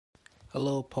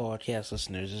Hello, podcast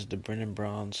listeners. This is the Brendan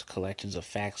Brown's Collections of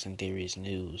Facts and Theories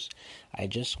News. I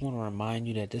just want to remind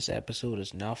you that this episode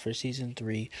is not for Season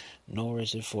 3, nor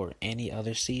is it for any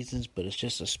other seasons, but it's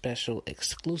just a special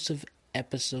exclusive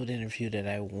episode interview that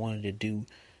I wanted to do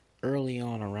early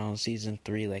on around Season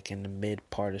 3, like in the mid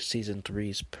part of Season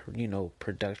 3's,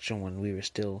 production when we were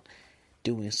still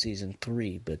doing Season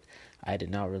 3, but I did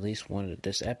not release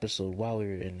this episode while we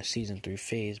were in the Season 3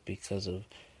 phase because of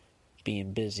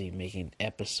being busy making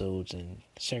episodes and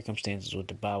circumstances with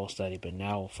the Bible study. But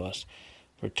now with us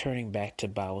returning back to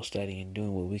Bible study and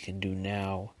doing what we can do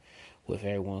now with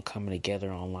everyone coming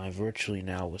together online virtually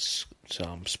now with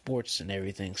some sports and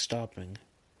everything stopping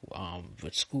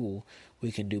with school,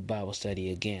 we can do Bible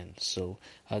study again. So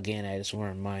again, I just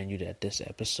want to remind you that this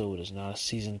episode is not a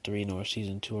season 3 nor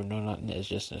season 2 or no nothing. It's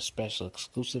just a special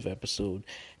exclusive episode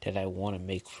that I want to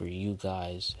make for you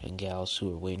guys and gals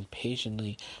who are waiting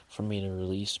patiently for me to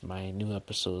release my new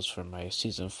episodes for my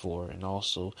season 4. And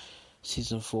also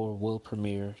season 4 will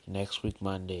premiere next week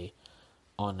Monday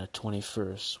on the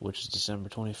 21st, which is December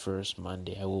 21st,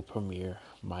 Monday. I will premiere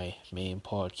my main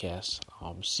podcast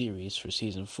series for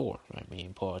season 4, my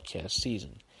main podcast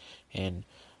season. And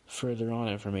further on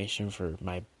information for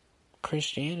my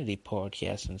Christianity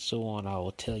podcast and so on, I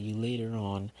will tell you later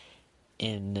on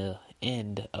in the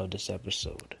end of this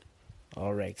episode.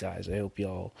 Alright guys, I hope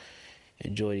y'all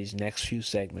enjoy these next few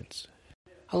segments.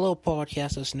 Hello,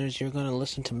 podcast listeners. You're going to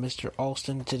listen to Mr.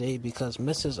 Alston today because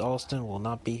Mrs. Alston will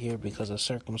not be here because of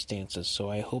circumstances.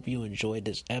 So I hope you enjoyed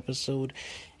this episode,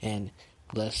 and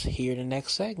let's hear the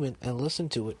next segment and listen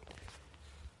to it.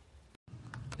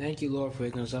 Thank you, Lord, for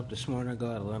waking us up this morning,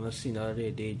 God, letting us see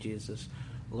another day, Jesus.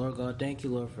 Lord God, thank you,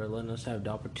 Lord, for letting us have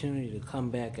the opportunity to come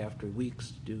back after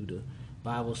weeks to do the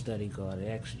Bible study, God.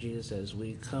 I ask Jesus as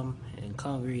we come and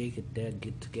congregate,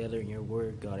 get together in your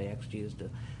word, God, I ask Jesus to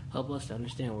help us to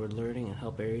understand what we're learning and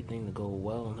help everything to go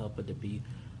well and help it to be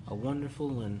a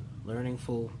wonderful and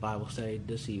learningful Bible study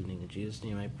this evening. In Jesus'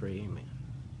 name I pray, amen.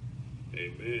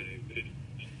 Amen, amen.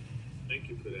 Thank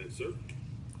you for that, sir.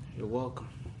 You're welcome.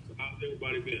 So how's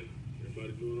everybody been?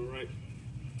 Everybody doing all right?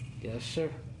 Yes,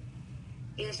 sir.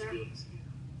 Yes, sir.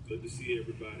 Good to see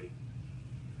everybody.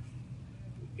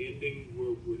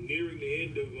 We're nearing the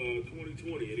end of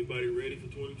 2020. Anybody ready for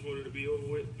 2020 to be over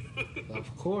with?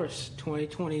 Of course,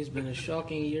 2020 has been a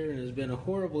shocking year and has been a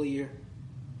horrible year.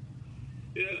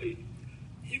 Yeah,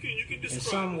 you can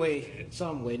describe in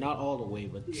some way, not all the way,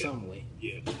 but some way.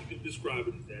 Yeah, you can describe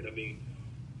it as that. I mean,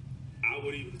 I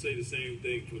would even say the same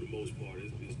thing for the most part.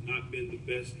 It's not been the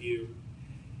best year,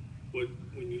 but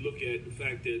when you look at the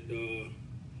fact that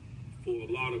for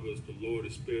a lot of us, the Lord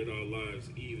has spared our lives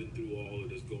even through all of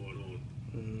this going on.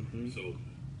 Mm-hmm. So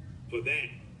for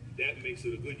that makes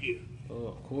it a good year. Oh,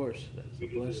 of course, that's a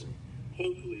blessing.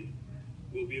 Hopefully,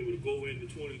 we'll be able to go into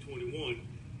 2021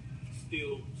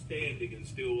 still standing and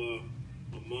still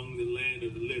among the land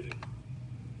of the living,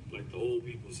 like the old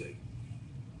people say.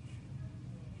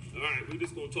 All right, we're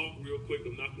just going to talk real quick.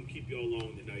 I'm not going to keep y'all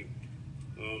long tonight.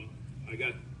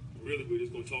 We're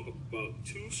just going to talk about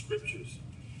two scriptures.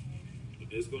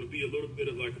 It's going to be a little bit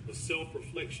of like a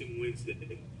self-reflection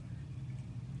Wednesday.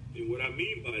 And what I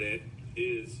mean by that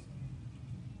is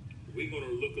we're going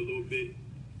to look a little bit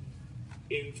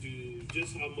into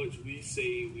just how much we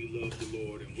say we love the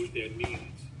Lord and what that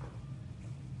means.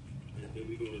 And then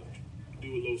we're going to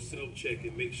do a little self-check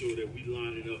and make sure that we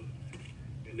line it up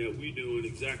and that we're doing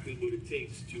exactly what it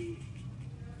takes to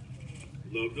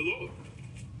love the Lord.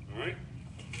 All right?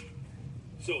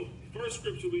 So, first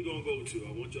scripture we're going to go to,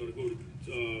 I want y'all to go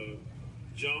to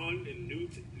John in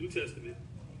New Testament,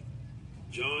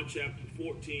 John chapter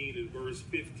 14 and verse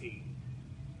 15.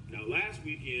 Now, last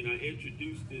weekend I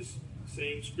introduced this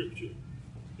same scripture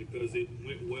because it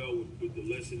went well with the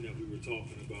lesson that we were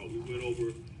talking about. We went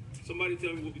over, somebody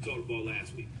tell me what we talked about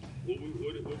last week.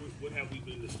 What have we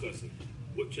been discussing?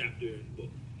 What chapter and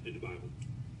book in the Bible?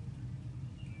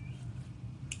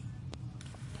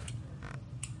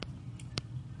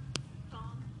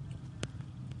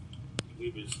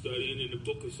 We've been studying in the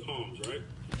book of Psalms, right?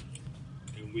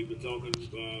 And we've been talking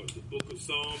about the book of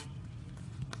Psalm,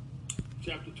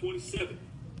 chapter 27.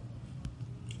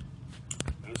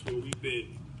 That's where we've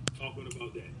been talking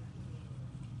about that.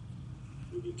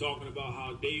 We've been talking about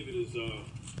how David is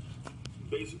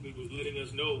basically was letting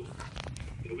us know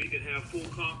that we can have full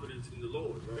confidence in the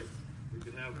Lord, right? We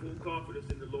can have full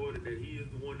confidence in the Lord and that He is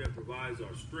the one that provides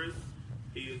our strength.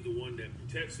 He is the one that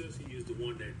protects us. He is the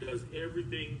one that does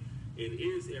everything and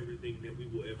is everything that we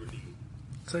will ever need.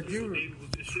 So David was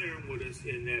just sharing with us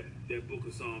in that book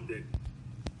of Psalm that,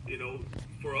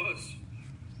 for us,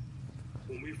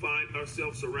 when we find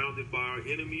ourselves surrounded by our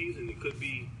enemies, and it could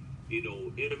be,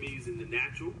 enemies in the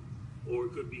natural, or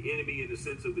it could be enemy in the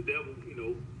sense of the devil,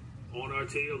 on our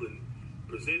tail and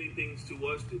presenting things to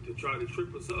us to try to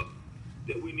trip us up,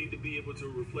 that we need to be able to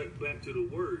reflect back to the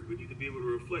Word. We need to be able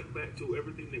to reflect back to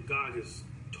everything that God has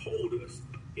told us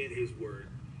in His Word.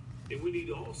 And we need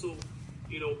to also,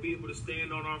 be able to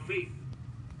stand on our faith.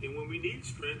 And when we need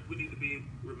strength, we need to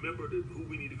remember who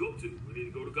we need to go to. We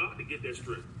need to go to God to get that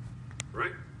strength,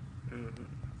 right? Mm-hmm.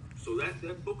 So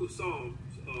that book of Psalms,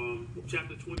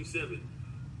 chapter 27,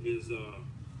 is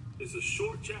it's a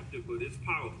short chapter, but it's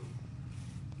powerful,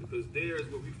 because there is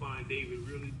where we find David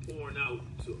really pouring out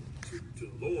to the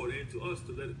Lord and to us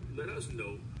to let us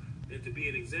know and to be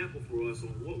an example for us on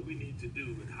what we need to do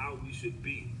and how we should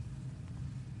be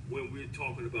when we're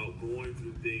talking about going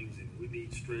through things and we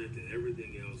need strength and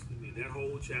everything else. I mean, that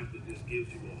whole chapter just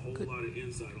gives you a whole lot of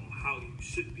insight on how you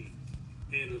should be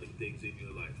handling things in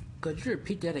your life. Could you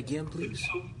repeat that again, please?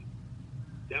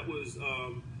 That was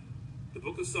the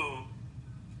book of Psalms,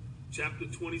 chapter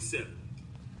 27.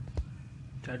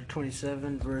 Chapter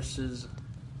 27, verses...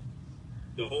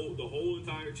 The whole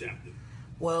entire chapter.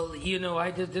 Well,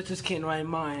 this just came to my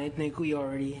mind. I think we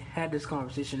already had this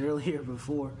conversation earlier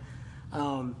before.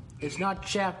 It's not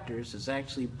chapters, it's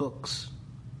actually books.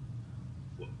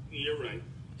 Well, you're right.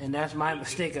 And that's my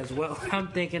mistake as well. I'm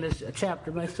thinking it's a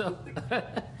chapter myself.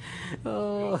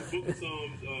 Oh. The book of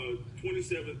Psalms,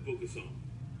 27th book of Psalms.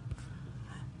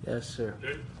 Yes, sir.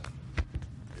 Okay?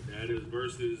 And that is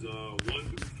verses 1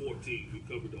 through 14. We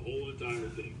covered the whole entire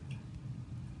thing.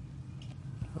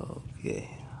 Okay.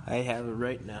 I have it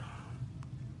right now.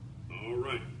 All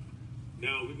right.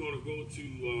 Now we're going to go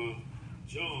to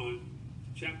John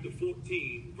chapter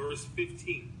 14, verse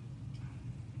 15.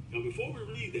 Now, before we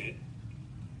read that,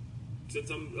 since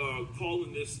I'm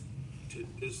calling this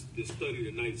study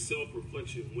tonight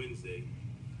Self-Reflection Wednesday,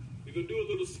 we're going to do a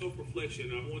little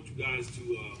self-reflection. I want you guys to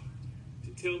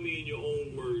tell me in your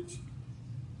own words,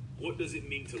 what does it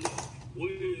mean to love?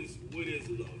 What is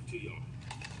love to y'all?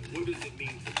 And what does it mean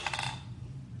to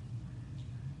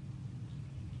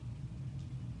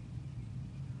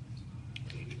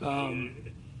love?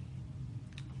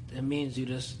 It means you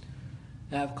just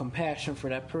have compassion for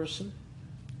that person,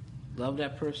 love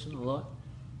that person a lot.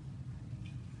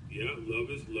 Yeah, love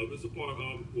is a part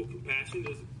of. Well, compassion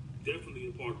is definitely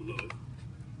a part of love.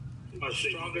 A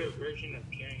stronger version of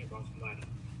caring about somebody.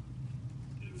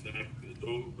 Exactly, a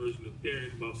stronger version of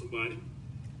caring about somebody.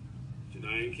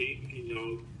 Janiyah and Kate,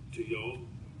 to y'all,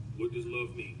 what does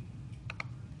love mean?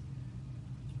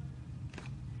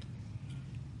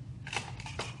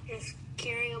 Just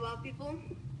caring about people.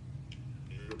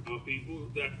 Caring about people,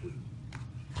 exactly.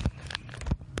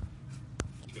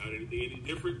 You got anything any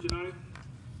different, Janiyah?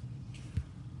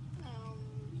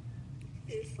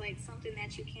 It's like something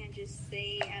that you can't just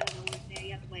say out of the ordinary.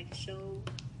 You have to like show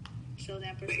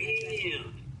that person.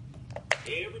 Bam!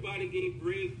 Everybody gave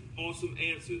great, awesome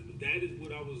answers. That is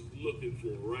what I was looking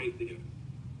for right there.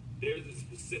 There's a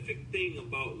specific thing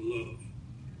about love.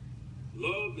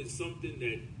 Love is something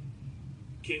that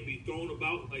can be thrown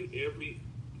about like every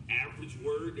average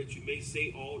word that you may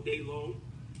say all day long.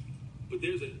 But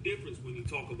there's a difference when you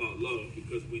talk about love,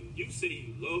 because when you say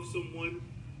you love someone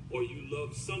or you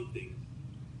love something,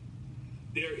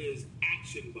 there is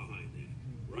action behind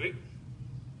that, right?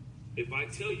 If I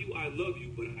tell you I love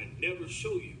you, but I never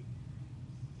show you,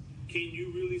 can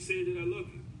you really say that I love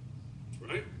you,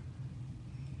 right?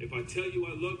 If I tell you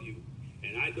I love you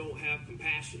and I don't have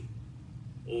compassion,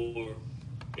 or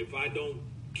if I don't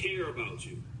care about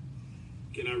you,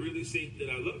 can I really say that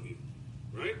I love you,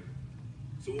 right?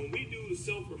 So when we do the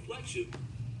self-reflection,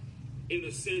 in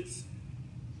a sense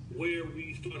where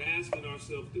we start asking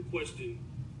ourselves the question,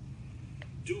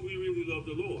 do we really love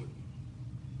the Lord?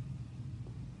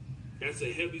 That's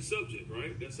a heavy subject,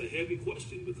 right? That's a heavy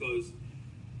question, because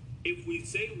if we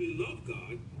say we love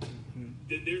God,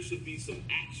 then there should be some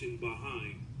action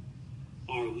behind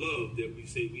our love that we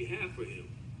say we have for Him.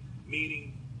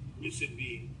 Meaning, we should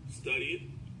be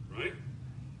studying, right?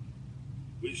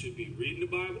 We should be reading the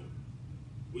Bible.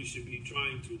 We should be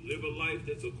trying to live a life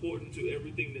that's according to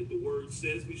everything that the Word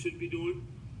says we should be doing.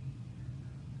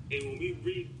 And when we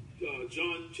read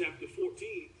John chapter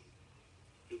 14,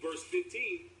 verse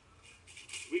 15,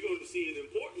 we're going to see an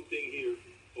important thing here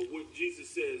of what Jesus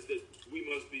says that we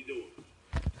must be doing,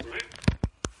 right?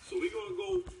 So we're going to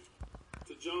go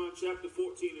to John chapter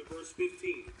 14 and verse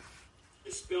 15.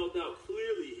 It's spelled out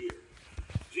clearly here.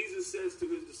 Jesus says to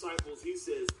His disciples, He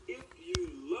says, if you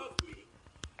love me,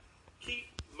 keep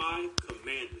my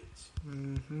commandments.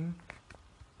 Mm-hmm.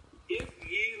 If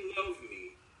ye love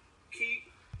me,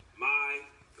 keep my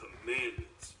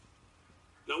commandments.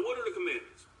 Now, what are the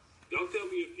commandments? Y'all tell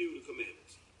me a few of the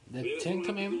commandments. The 10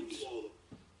 Commandments?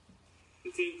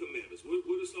 The 10 Commandments.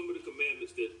 What are some of the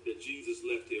commandments that Jesus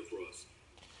left here for us?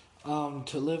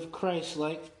 To live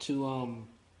Christ-like, to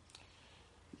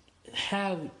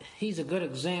he's a good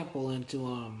example, and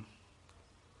to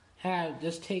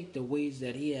just take the ways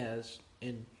that he has,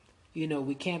 and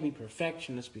we can't be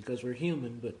perfectionists because we're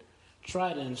human, but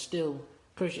try to instill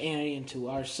Christianity into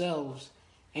ourselves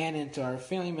and into our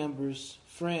family members,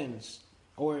 friends,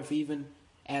 or if even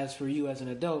as for you as an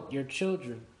adult, your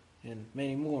children, and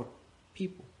many more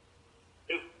people.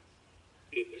 Yeah.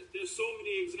 There's so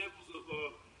many examples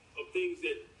of things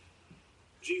that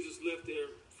Jesus left there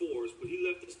for us, but he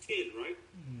left us 10, right?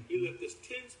 Mm-hmm. He left us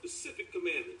 10 specific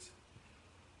commandments.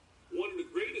 One of the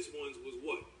greatest ones was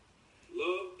what?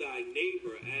 Love thy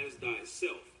neighbor as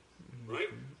thyself, right?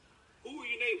 Who are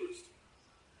your neighbors?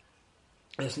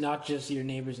 It's not just your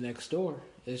neighbors next door.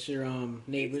 It's your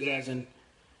neighbors as in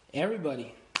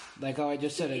everybody. Like how I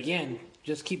just said again,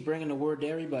 just keep bringing the word to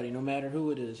everybody, no matter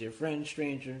who it is, your friend,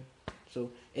 stranger.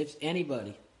 So it's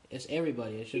anybody. It's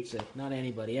everybody, I should say. Not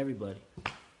anybody, everybody.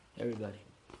 Everybody.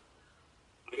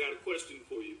 I got a question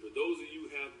for you. For those of you who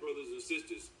have brothers and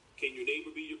sisters, can your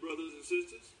neighbor be your brothers and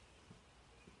sisters?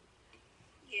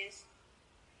 Yes.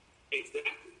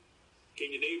 Exactly.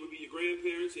 Can your neighbor be your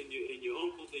grandparents and your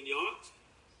uncles and your aunts?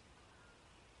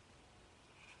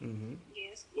 Mm-hmm.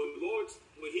 Yes. When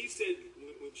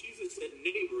Jesus said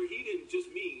neighbor, he didn't just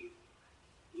mean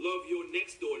love your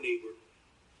next door neighbor.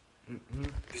 Mm-hmm.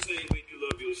 The same way you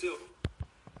love yourself.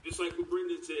 Just like what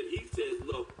Brendan said, he says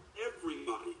love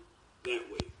everybody that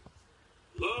way.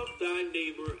 Love thy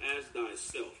neighbor as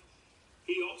thyself.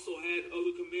 He also had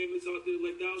other commandments out there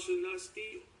like thou shalt not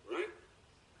steal, right?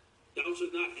 Thou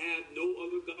shalt not have no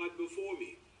other God before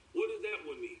me. What does that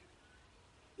one mean?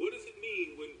 What does it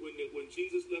mean when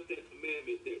Jesus left that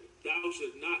commandment that thou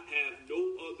shalt not have no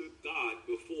other God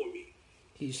before me?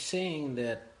 He's saying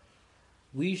that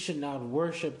we should not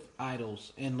worship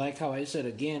idols. And like how I said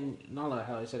again, not like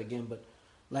how I said again, but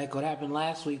like what happened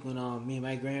last week when me and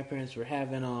my grandparents were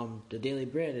having the daily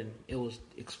bread, and it was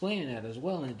explaining that as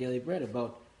well in the daily bread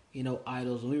about,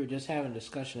 idols. And we were just having a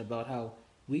discussion about how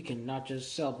we can not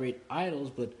just celebrate idols,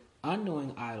 but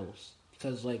unknowing idols.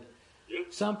 Because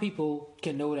some people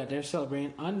can know that they're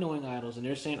celebrating unknowing idols, and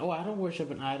they're saying, oh, I don't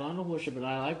worship an idol,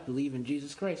 I believe in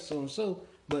Jesus Christ, so and so.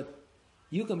 But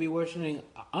you can be worshiping an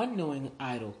unknowing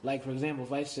idol. Like, for example,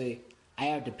 if I say, I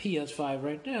have the PS5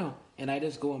 right now, and I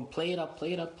just go and play it up,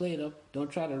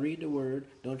 don't try to read the word,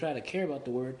 don't try to care about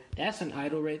the word, that's an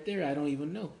idol right there. I don't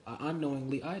even know. An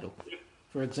unknowingly idol.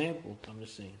 For example, I'm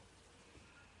just saying.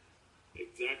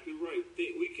 Exactly right.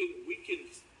 We can,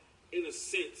 in a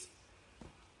sense,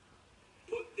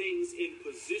 put things in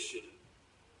position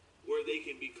where they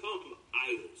can become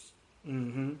idols.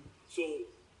 Mm-hmm. So,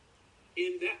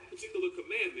 in that particular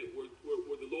commandment where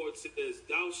the Lord says,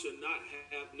 thou shalt not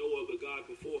have no other God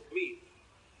before me,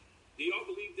 do y'all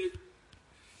believe that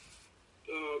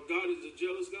God is a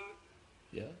jealous God?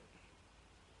 Yeah.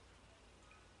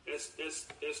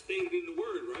 That's stated in the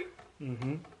word, right?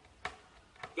 Mm-hmm.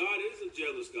 God is a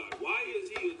jealous God. Why is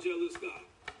he a jealous God?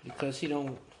 Because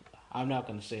I'm not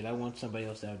going to say it. I want somebody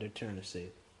else to have their turn to say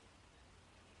it.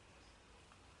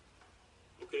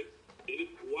 Okay.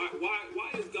 Why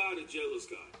is God a jealous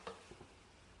God?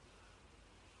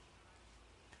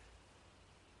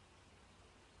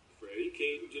 Freddie,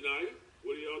 Kate, and Janiyah,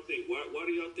 what do y'all think? Why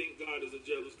do y'all think God is a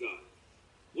jealous God?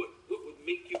 What would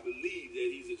make you believe that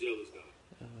he's a jealous God?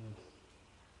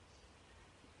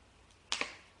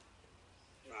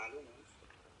 I don't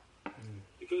know.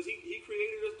 Because he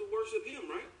created us to worship him,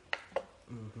 right?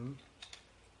 Mm-hmm.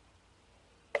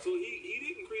 So he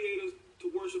didn't create us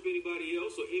to worship anybody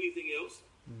else or anything else,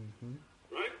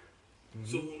 right? Mm-hmm.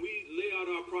 So when we lay out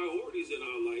our priorities in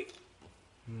our life,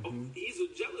 he's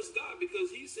a jealous God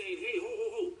because he's saying, hey,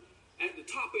 ho, at the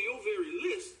top of your very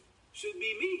list should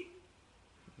be me,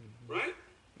 right?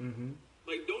 Mm-hmm.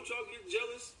 Like, don't y'all get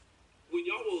jealous when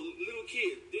y'all were little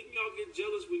kids? Didn't y'all get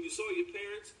jealous when you saw your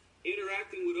parents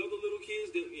interacting with other little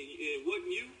kids that it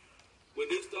wasn't you? When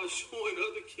they start showing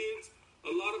other kids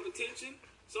a lot of attention,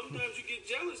 sometimes you get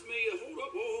jealous, man. Hold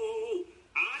up, oh,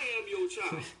 I am your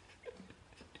child.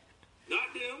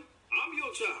 Not them. I'm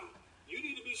your child. You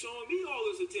need to be showing me all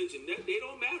this attention. They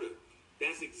don't matter.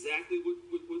 That's exactly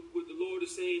what the Lord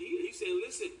is saying here. He's saying,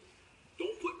 listen,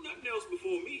 don't put nothing else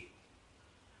before me.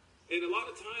 And a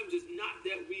lot of times it's not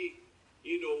that we,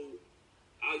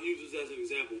 I'll use this as an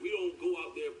example. We don't go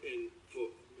out there and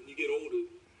when you get older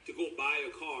to go buy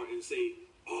a car and say,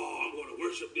 oh, I'm going to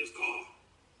worship this car.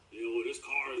 This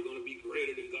car is going to be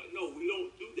greater than God. No, we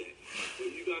don't do that.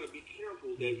 But you got to be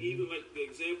careful that even like the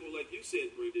example, like you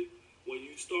said, Brendan, when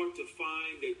you start to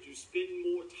find that you spend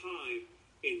more time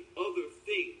in other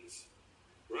things,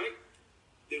 right,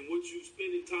 than what you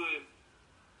spend in time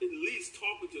at least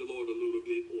talking to the Lord a little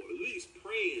bit, or at least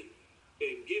praying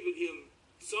and giving him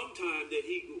some time that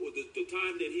or the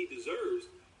time that he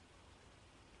deserves,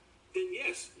 then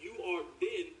yes, you are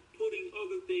then putting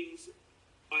other things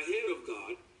ahead of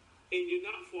God, and you're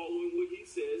not following what he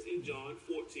says in John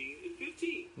 14 and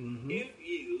 15. Mm-hmm. If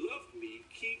ye love me,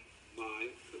 keep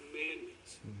my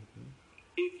commandments. Mm-hmm.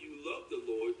 If you love the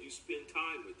Lord, you spend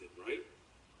time with him, right?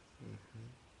 Mm-hmm.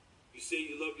 You say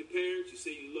you love your parents, you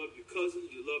say you love your cousins,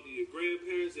 you love your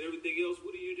grandparents and everything else.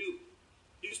 What do?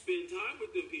 You spend time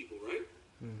with them people, right?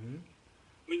 Mm-hmm.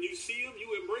 When you see them,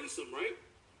 you embrace them, right?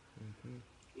 Mm-hmm.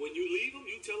 When you leave them,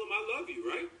 you tell them, I love you,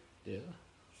 right? Yeah.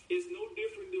 It's no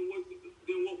different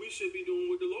than what we should be doing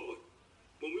with the Lord.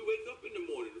 When we wake up in the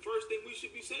morning, the first thing we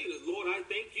should be saying is, Lord, I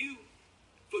thank you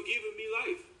for giving me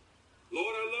life.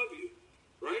 Lord, I love you,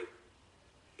 right?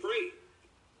 Pray.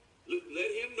 Let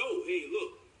him know, hey,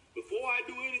 look, before I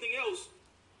do anything else,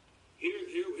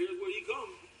 here's where you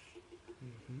come.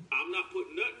 Mm-hmm. I'm not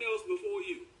putting nothing else before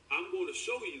you. I'm going to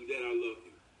show you that I love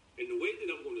you. And the way that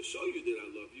I'm going to show you that I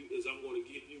love you is I'm going to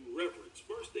give you reverence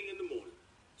first thing in the morning.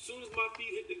 As soon as my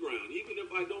feet hit the ground, even if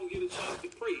I don't get a chance to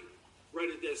pray right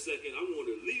at that second, I'm going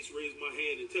to at least raise my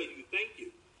hand and tell you thank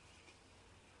you.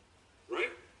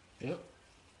 Right? Yep.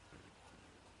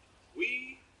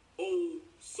 We owe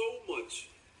so much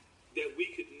that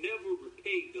we could never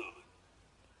repay God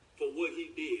for what he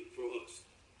did for us.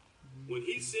 When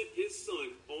he sent his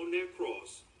son on that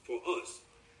cross for us,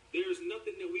 there's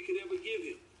nothing that we could ever give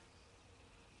him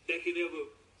that can ever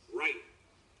right.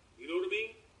 You know what I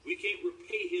mean? We can't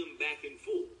repay him back in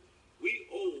full. We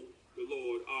owe the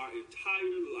Lord our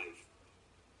entire life.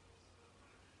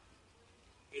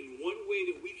 And one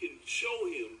way that we can show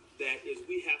him that is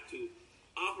we have to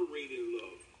operate in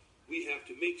love. We have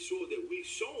to make sure that we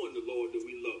showing the Lord that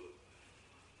we love him.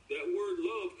 That word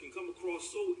love can come across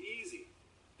so easy.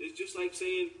 It's just like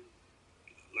saying,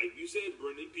 like you said,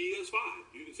 Brendan, PS5.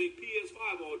 You can say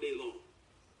PS5 all day long.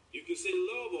 You can say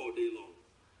love all day long.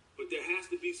 But there has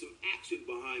to be some action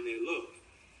behind that love.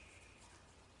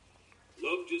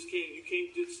 Love you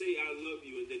can't just say I love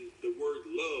you and then the word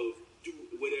love do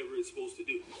whatever it's supposed to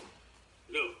do.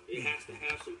 No, it has to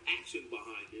have some action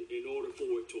behind it in order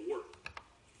for it to work.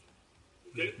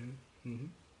 Okay? Mm-hmm. Mm-hmm.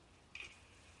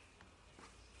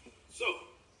 So,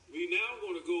 we now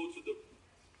going to go to the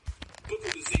book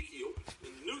of Ezekiel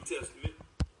in the New Testament.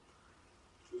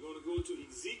 We're going to go to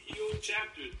Ezekiel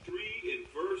chapter 3 and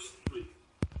verse 3.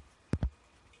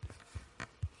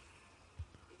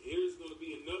 Here's going to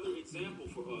be another example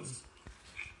for us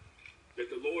that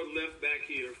the Lord left back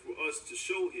here for us to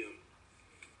show him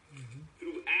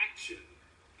through action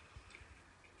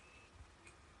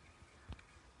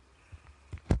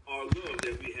our love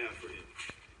that we have for him.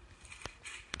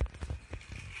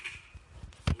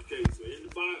 Okay, so in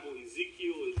the Bible,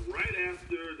 Ezekiel is right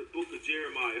after the book of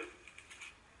Jeremiah.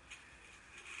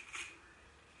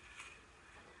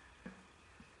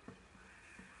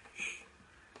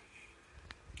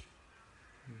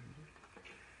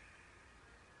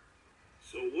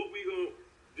 So what we going to,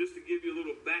 just to give you a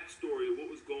little backstory of what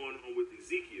was going on with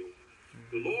Ezekiel,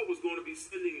 the Lord was going to be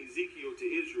sending Ezekiel to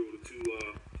Israel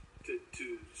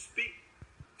to speak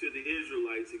to the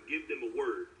Israelites and give them a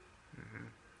word.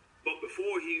 But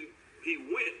before he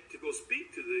went to go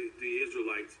speak to the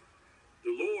Israelites,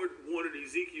 the Lord wanted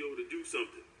Ezekiel to do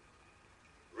something.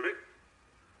 Right?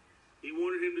 He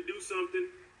wanted him to do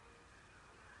something.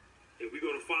 And we're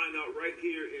going to find out right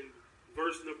here in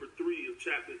verse number 3 of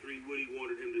chapter 3 what he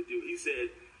wanted him to do. He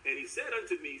said, and he said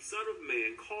unto me, Son of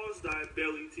man, cause thy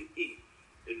belly to eat,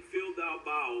 and fill thy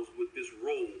bowels with this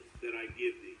roll that I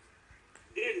give thee.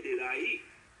 Then did I eat,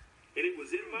 and it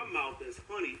was in my mouth as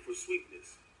honey for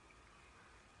sweetness.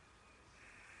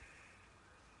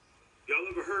 Y'all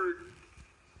ever heard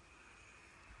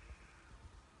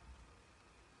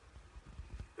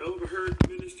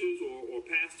ministers or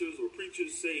pastors or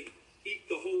preachers say, eat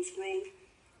the whole scroll?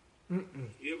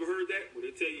 You ever heard that? Where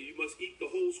they tell you must eat the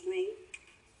whole scroll?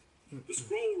 The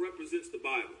scroll represents the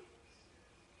Bible.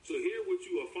 So here what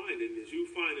you are finding is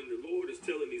the Lord is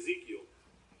telling Ezekiel,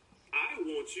 I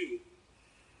want you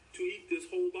to eat this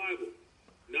whole Bible.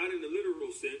 Not in the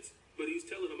literal sense, but he's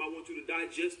telling him, I want you to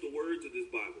digest the words of this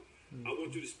Bible. I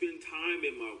want you to spend time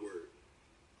in my word.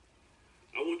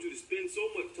 I want you to spend so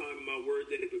much time in my word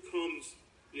that it becomes,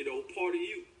 part of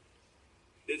you.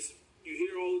 You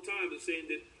hear all the time it's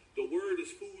saying that the word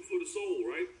is food for the soul,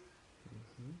 right?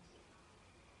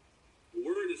 The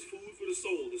word is food for the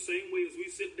soul. The same way as we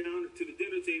sit down to the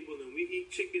dinner table and we eat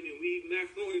chicken and we eat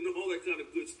macaroni and all that kind of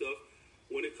good stuff,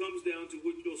 when it comes down to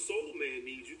what your soul man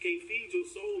needs, you can't feed your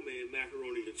soul man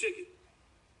macaroni and chicken.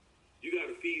 You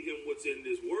got to feed him what's in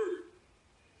this word.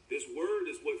 This word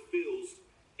is what fills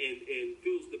and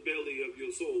fills the belly of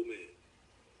your soul man.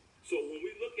 So when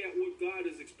we look at what God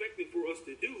is expecting for us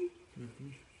to do,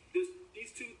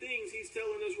 these two things he's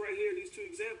telling us right here, these two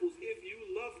examples, if you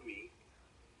love me,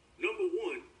 number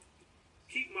one,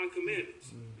 keep my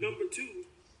commandments. Number two,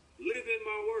 live in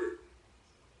my word.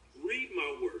 Read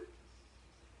my word.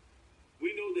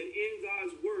 We know that in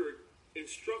God's word,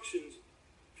 instructions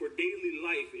for daily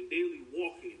life and daily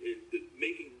walking and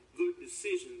making good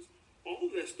decisions, all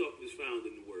of that stuff is found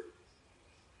in the word.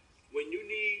 When you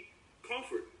need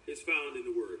comfort, it's found in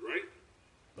the word, right?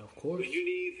 Of course. When you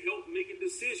need help making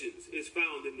decisions, it's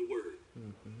found in the word.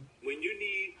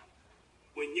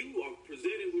 When you are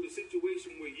presented with a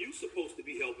situation where you're supposed to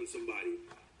be helping somebody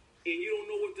and you don't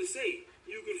know what to say,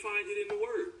 you can find it in the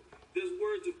word. There's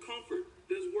words of comfort.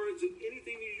 There's words of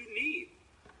anything that you need.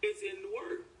 It's in the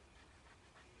word.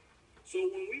 So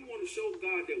when we want to show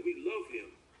God that we love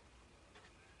him,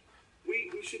 we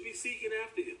should be seeking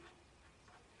after him.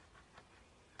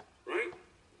 Right?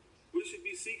 We should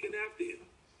be seeking after him.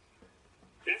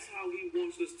 That's how he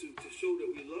wants us to show that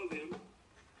we love him.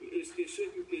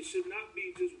 It should not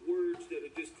be just words that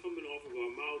are just coming off of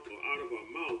our mouth or out of our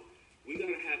mouth. We got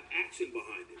to have action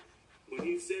behind it. When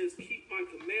he says, keep my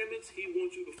commandments, he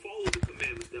wants you to follow the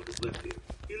commandments that was left here.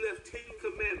 He left 10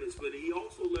 commandments, but he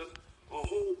also left a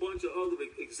whole bunch of other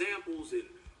examples and,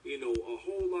 a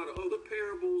whole lot of other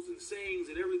parables and sayings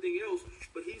and everything else.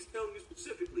 But he's telling you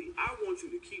specifically, I want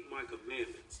you to keep my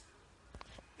commandments.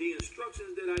 The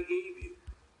instructions that I gave you,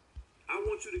 I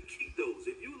want you to keep those.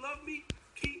 If you love me,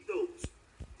 keep those.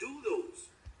 Do those.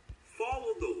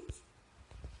 Follow those.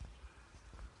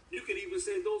 You can even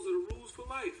say those are the rules for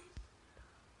life.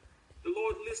 The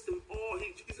Lord lists them all.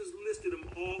 Jesus listed them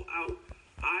all out.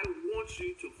 I want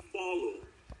you to follow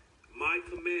my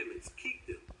commandments. Keep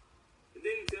them. And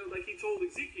then he tells, like he told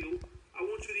Ezekiel, I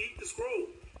want you to eat the scroll.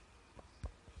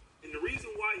 And the reason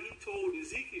why he told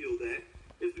Ezekiel that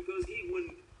is because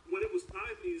when it was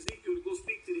time for Ezekiel to go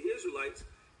speak to the Israelites,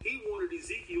 he wanted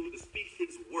Ezekiel to speak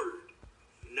his word.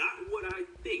 Not what I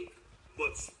think,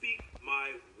 but speak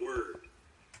my word.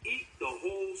 Eat the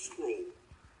whole scroll.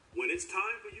 When it's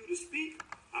time for you to speak,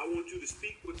 I want you to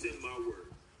speak what's in my word.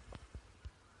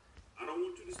 I don't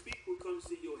want you to speak what comes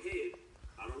to your head.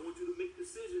 I don't want you to make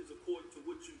decisions according to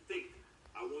what you think.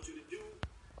 I want you to do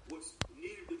what's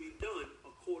needed to be done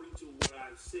according to what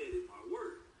I've said in my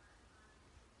word.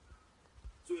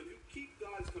 So if you keep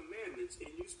God's commandments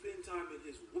and you spend time in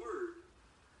his word,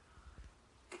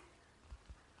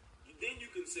 then you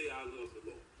can say, I love the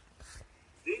Lord.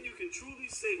 Then you can truly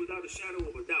say without a shadow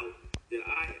of a doubt that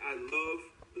I love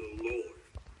the Lord.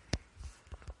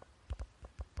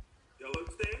 Y'all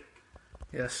understand?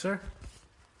 Yes, sir.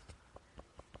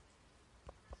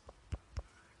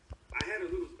 I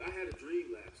had a dream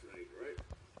last night, right?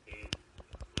 And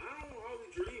I don't always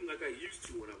dream like I used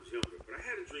to when I was younger, but I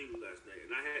had a dream last night,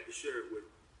 and I had to share it with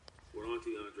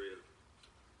Auntie Andrea.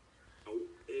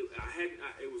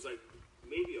 It was like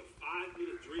maybe a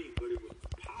 5-minute dream, but it was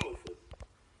powerful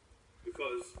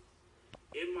because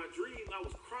in my dream I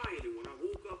was crying, and when I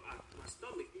woke up, my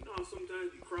stomach, you know how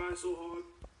sometimes you cry so hard,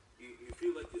 you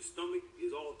feel like your stomach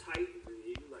is all tight, and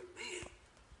you're like, man,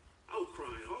 I was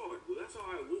crying hard. Well, that's how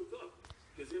I woke up,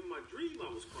 because in my dream I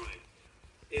was crying.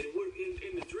 And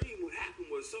in the dream, what happened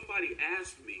was somebody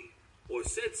asked me or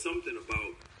said something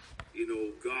about,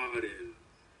 God, and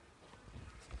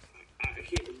I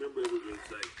can't remember if it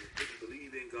was like, did you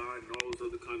believe in God and all this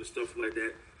other kind of stuff like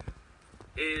that.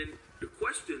 And the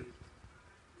question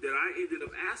that I ended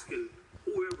up asking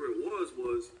whoever it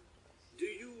was, do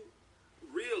you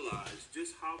realize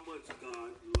just how much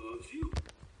God loves you?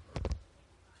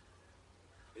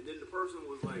 And then the person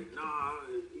was like, nah,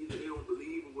 either they don't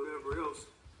believe or whatever else.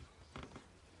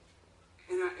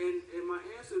 And my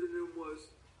answer to them was,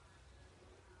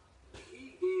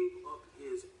 he gave up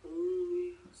his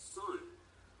only son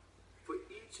for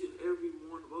each and every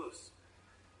one of us.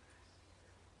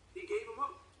 He gave him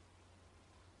up.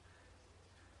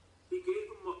 He gave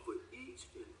him up for each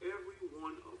and every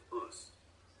one of us.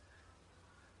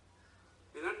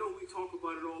 And I know we talk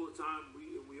about it all the time.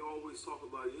 We always talk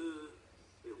about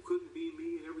it couldn't be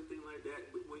me and everything like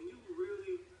that. But when you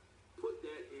really put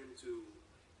that into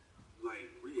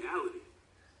like reality,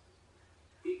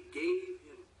 he gave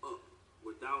him up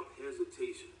without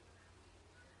hesitation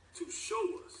to show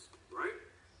us, right?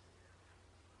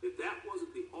 If that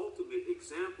wasn't the ultimate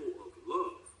example of love,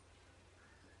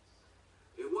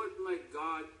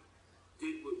 God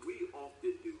did what we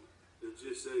often do and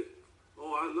just say,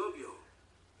 oh, I love y'all.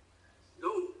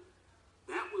 No,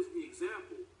 that was the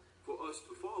example for us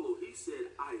to follow. He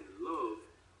said, I love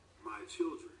my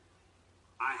children.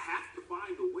 I have to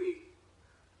find a way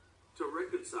to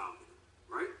reconcile them,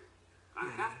 right? I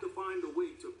have to find a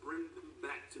way to bring them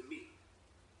back to me.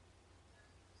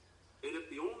 And if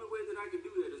the only way that I can do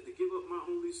that is to give up my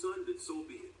only son, then so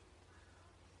be it.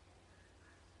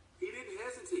 He didn't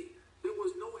hesitate. There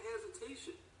was no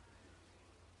hesitation.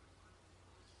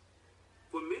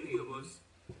 For many of us,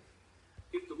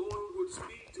 if the Lord were to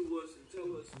speak to us and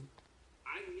tell us,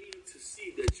 I need to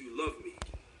see that you love me.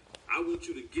 I want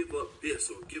you to give up this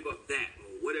or give up that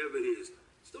or whatever it is.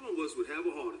 Some of us would have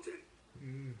a heart attack.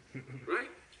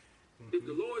 Right? If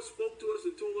the Lord spoke to us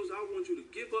and told us, I want you to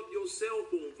give up your cell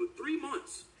phone for 3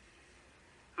 months,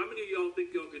 how many of y'all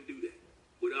think y'all can do that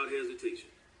without hesitation?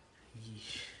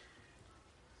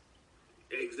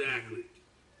 Exactly.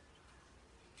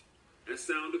 That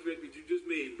sound effect that you just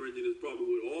made, Brendan, is probably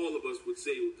what all of us would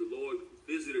say if the Lord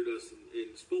visited us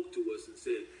and spoke to us and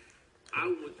said, I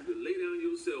want you to lay down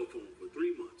your cell phone for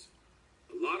 3 months.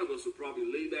 A lot of us would probably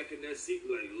lay back in that seat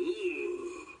like,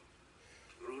 ugh,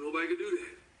 I don't know if I can do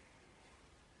that.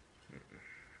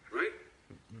 Right?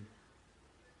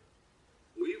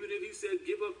 Or even if he said,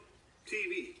 give up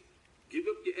TV, give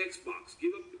up your Xbox,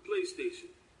 give up your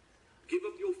PlayStation, give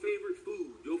up your favorite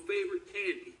food, your favorite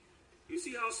candy. You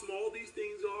see how small these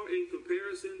things are in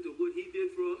comparison to what he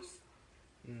did for us?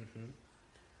 Mm-hmm.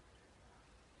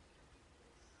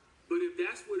 But if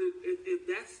that's what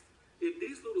if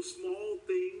these little small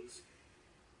things,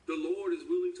 the Lord is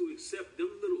willing to accept them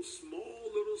little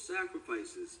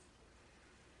sacrifices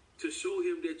to show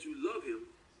him that you love him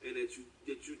and that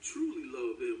you truly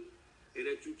love him and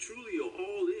that you truly are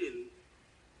all in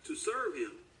to serve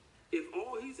him. If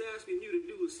all he's asking you to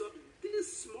do is something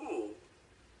this small,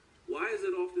 why is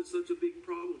it often such a big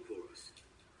problem for us?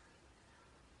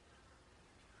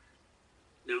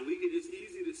 Now, it's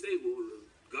easy to say, well,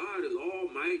 God is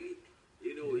almighty.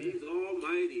 You know, he's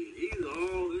almighty. He's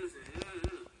all this and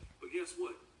that. But guess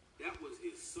what? That was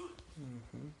his son.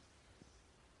 Mm-hmm.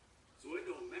 So it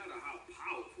don't matter how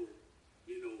powerful,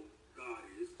 God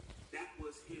is. That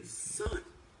was his son.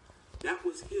 That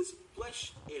was his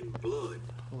flesh and blood.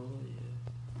 Oh, yeah.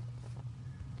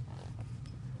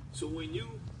 So when you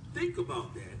think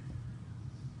about that,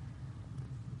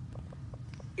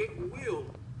 it will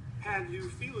have you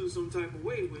feeling some type of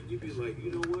way when you be like,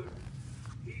 you know what?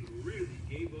 He really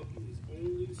gave up his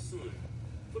only son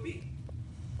for me.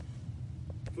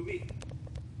 For me.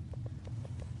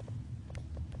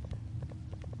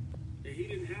 And he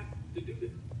didn't have to do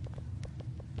that.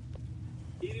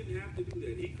 He didn't have to do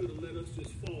that. He could have let us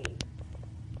just fall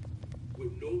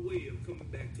with no way of coming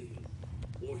back to him.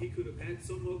 Or he could have had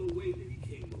some other way that he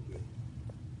came up with.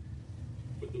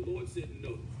 But the Lord said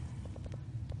no.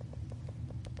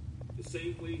 The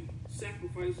same way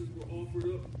sacrifices were offered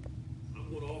up, I'm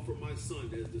going to offer my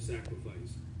son as the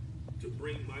sacrifice to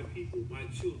bring my people, my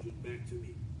children back to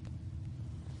me.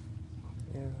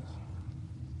 Yeah.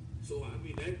 So, I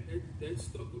mean, that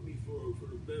stuck with me for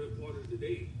the better part of the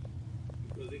day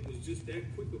because it was just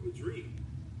that quick of a dream.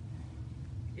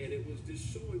 And it was just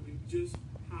showing you just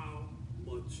how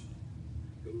much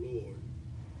the Lord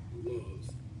loves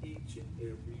each and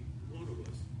every one of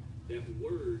us. That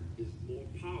word is more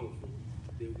powerful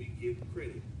than we give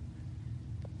credit.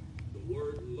 The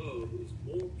word love is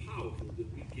more powerful than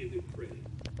we give it credit.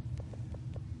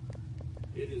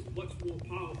 It is much more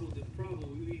powerful than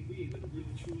probably we even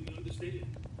really truly understand.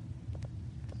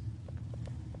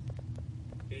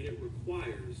 And it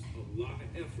requires a lot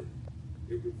of effort.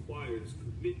 It requires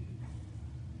commitment.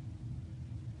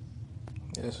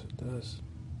 Yes, it does.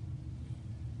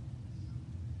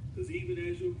 Because even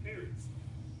as your parents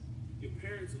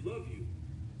love you.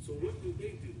 So what do?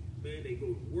 Man, they go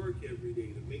to work every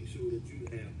day to make sure that you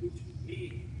have what you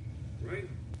need, right?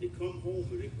 They come home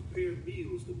and they prepare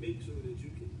meals to make sure that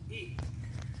you can eat.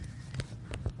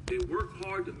 They work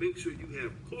hard to make sure you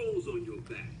have clothes on your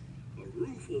back, a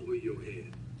roof over your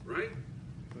head, right?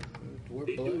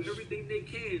 They do everything they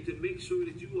can to make sure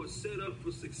that you are set up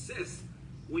for success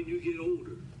when you get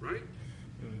older, right?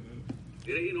 Mm-hmm.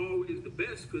 It ain't always the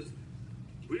best because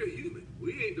we're human.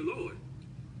 We ain't the Lord.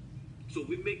 So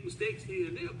we make mistakes here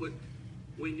and there. But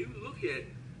when you look at,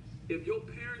 if your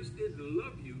parents didn't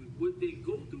love you, would they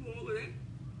go through all of that?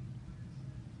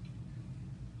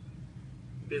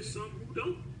 There's some who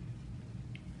don't.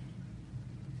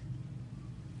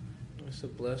 It's a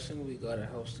blessing. We got a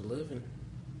house to live in.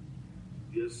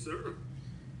 Yes, sir.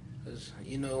 Because,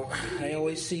 I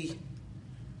always see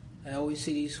I always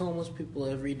see these homeless people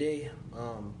every day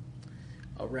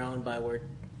around by where,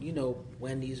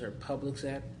 Wendy's or Publix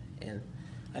at. And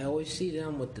I always see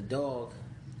them with the dog.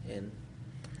 And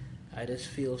I just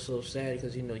feel so sad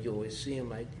because, you always see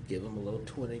them. I give them a little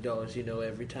 $20,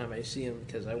 every time I see them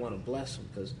because I want to bless them.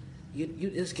 Because you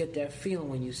just get that feeling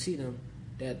when you see them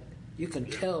that you can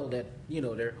tell that,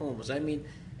 they're homeless. I mean,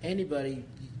 anybody,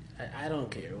 I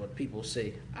don't care what people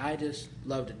say. I just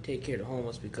love to take care of the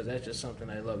homeless because that's just something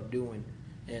I love doing.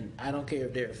 And I don't care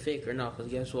if they're fake or not,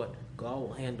 because guess what? God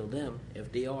will handle them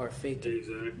if they are fake.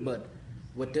 Exactly. But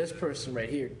with this person right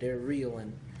here, they're real.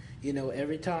 And,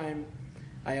 every time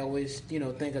I always,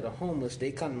 think of the homeless,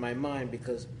 they come to my mind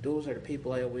because those are the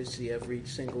people I always see every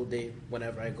single day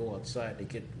whenever I go outside to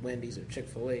get Wendy's or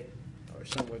Chick-fil-A or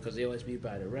somewhere, because they always be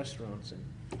by the restaurants. And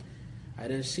I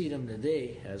didn't see them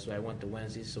today as I went to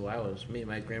Wednesday, so me and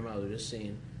my grandmother were just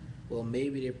saying, well,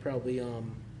 maybe they probably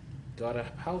got a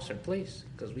house or place,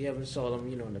 because we haven't saw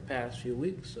them, in the past few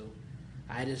weeks. So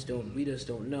we just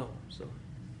don't know. So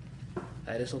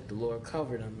I just hope the Lord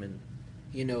covered them, and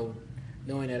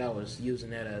knowing that I was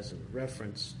using that as a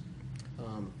reference,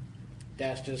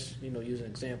 that's just using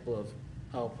an example of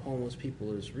how homeless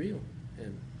people is real,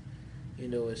 and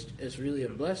it's really a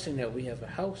blessing that we have a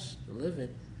house to live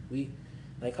in. We,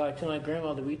 like I tell my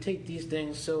grandmother, we take these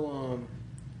things so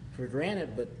for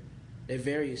granted, but they're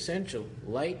very essential.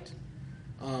 Light,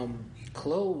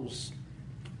 clothes,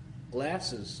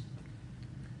 glasses,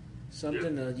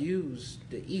 something to use,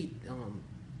 to eat,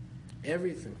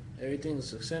 everything. Everything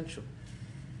is essential.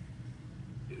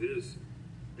 It is,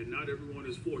 and not everyone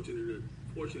is fortunate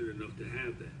enough to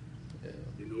have that. Yeah.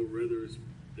 Whether it's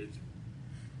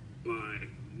by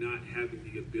not having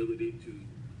the ability to,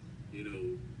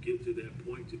 get to that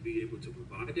point to be able to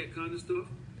provide that kind of stuff,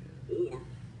 or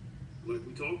like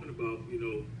we're talking about,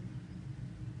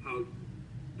 how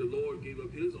the Lord gave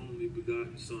up His only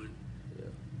begotten Son. Yeah.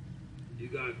 You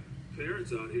got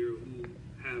parents out here who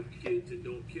have kids and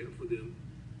don't care for them,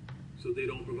 so they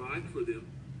don't provide for them.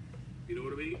 You know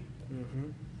what I mean?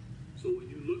 Mm-hmm. So when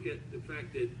you look at the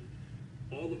fact that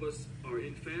all of us are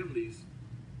in families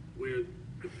where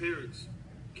the parents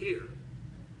care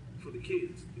for the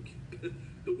kids,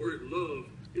 the word love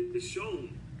is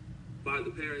shown by the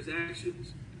parents'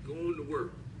 actions. Going to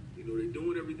work, they're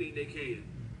doing everything they can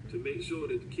to make sure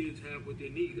that the kids have what they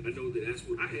need. I know that that's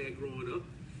what I had growing up,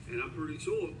 and I'm pretty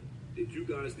sure that you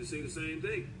guys can say the same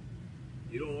thing.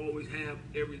 You don't always have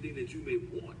everything that you may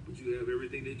want, but you have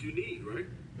everything that you need, right?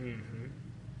 Mm-hmm.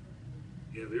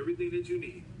 You have everything that you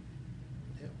need.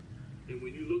 Yep. And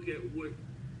when you look at what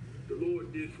the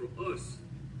Lord did for us,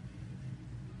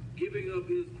 giving up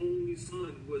His only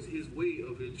Son was His way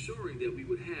of ensuring that we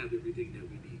would have everything that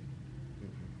we need.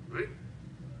 Mm-hmm. Right?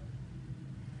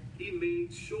 He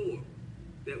made sure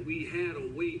that we had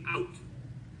a way out.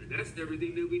 And that's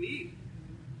everything that we need.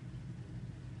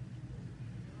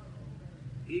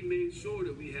 He made sure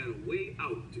that we had a way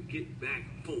out to get back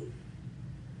home.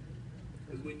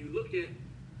 Because when you look at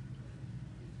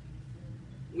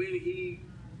when He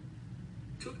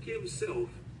took Himself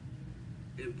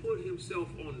and put Himself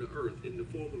on the earth in the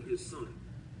form of His Son,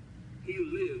 He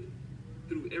lived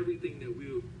through everything that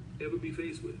we'll ever be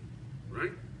faced with,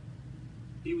 right?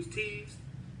 He was teased.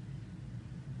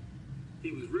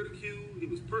 He was ridiculed. He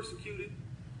was persecuted.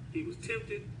 He was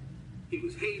tempted. He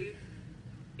was hated.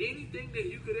 Anything that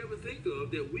you could ever think of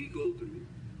that we go through,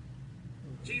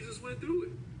 Jesus went through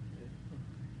it.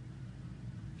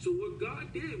 So what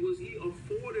God did was He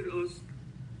afforded us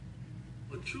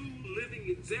a true living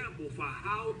example for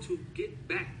how to get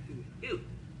back to Him.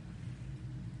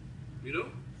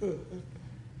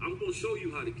 I'm going to show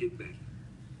you how to get back.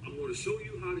 I'm going to show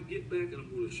you how to get back, and I'm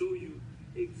going to show you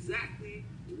exactly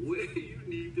where you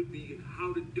need to be and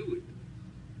how to do it.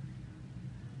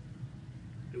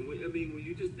 And when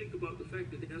you just think about the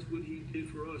fact that that's what He did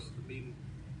for us,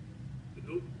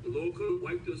 the Lord could have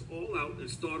wiped us all out and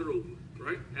started over,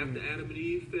 right? After Adam and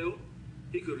Eve fell,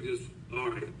 He could have just, all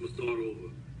right, we'll start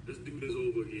over. Let's do this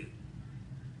over again.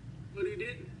 But He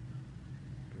didn't.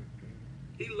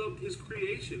 He loved His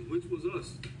creation, which was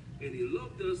us. And He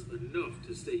loved us enough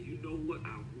to say, you know what?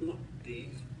 I want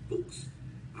these folks.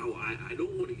 I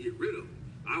don't want to get rid of them.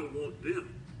 I want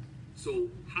them. So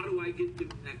how do I get them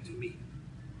back to me?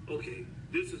 Okay,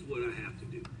 this is what I have to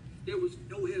do. There was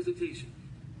no hesitation.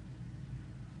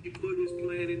 He put His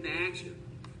plan into action.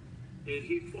 And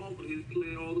He followed His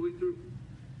plan all the way through.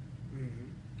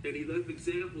 Mm-hmm. And He left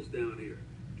examples down here.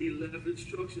 He left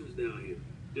instructions down here.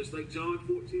 Just like John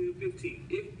 14 and 15.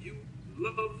 If you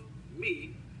love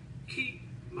me, keep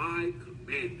my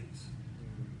commandments.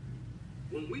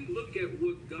 When we look at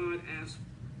what God asked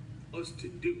us to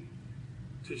do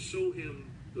to show him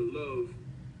the love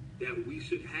that we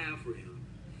should have for him.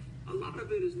 A lot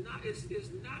of it is not, it's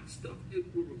not stuff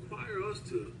that will require us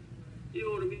to, you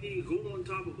know what I mean, go on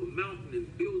top of a mountain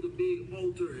and build a big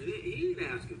altar. And he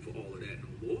ain't asking for all of that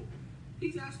no more.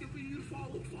 He's asking for you to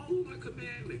follow my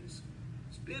commandments.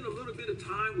 Spend a little bit of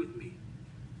time with me.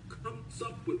 Come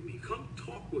sup with me. Come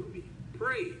talk with me.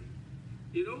 Pray.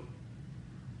 You know?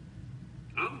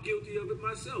 I'm guilty of it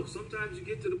myself. Sometimes you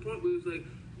get to the point where it's like,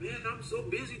 man, I'm so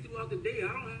busy throughout the day. I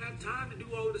don't have time to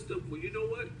do all of this stuff. Well, you know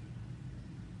what?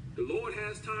 The Lord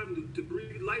has time to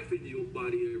breathe life into your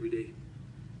body every day.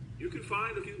 You can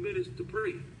find a few minutes to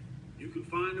pray. You can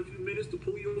find a few minutes to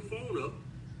pull your phone up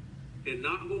and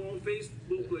not go on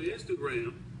Facebook or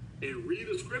Instagram and read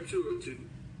a scripture or two.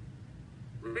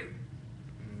 Right?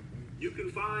 You can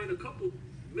find a couple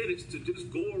minutes to just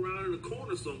go around in a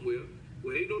corner somewhere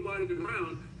where ain't nobody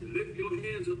around and lift your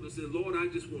hands up and say, Lord, I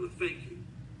just want to thank you.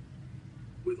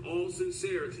 With all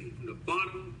sincerity, from the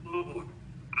bottom of my heart,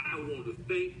 I want to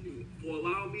thank you for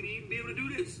allowing me to even be able to do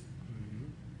this.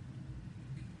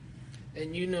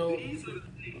 And you know, these are the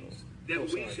things that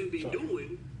we should be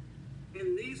doing,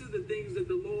 and these are the things that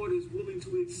the Lord is willing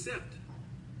to accept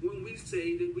when we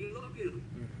say that we love him.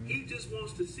 He just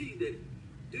wants to see that,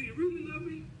 do you really love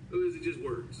me, or is it just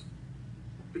words?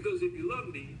 Because if you love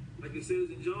me, like it says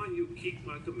in John, you'll keep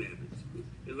my commandments.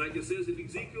 And like it says in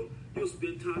Ezekiel, you'll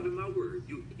spend time in my word.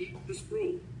 You'll eat the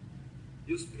scroll.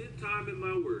 You'll spend time in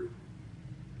my word.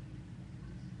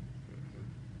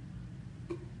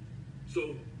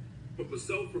 So, from a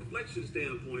self-reflection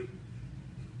standpoint,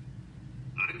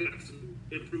 I got some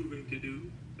improving to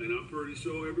do, and I'm pretty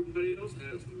sure everybody else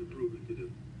has some improving to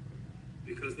do.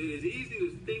 Because it is easy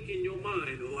to think in your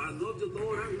mind, oh, I love the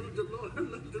Lord, I love the Lord, I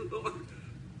love the Lord.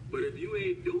 But if you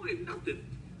ain't doing nothing,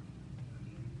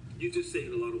 you're just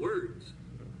saying a lot of words,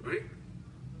 right?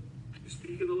 You're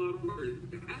speaking a lot of words.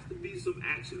 There has to be some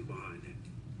action behind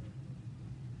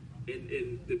that.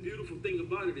 And the beautiful thing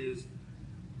about it is,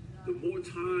 the more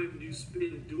time you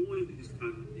spend doing these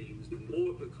kind of things, the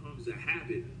more it becomes a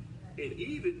habit. And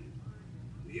even,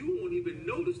 you won't even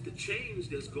notice the change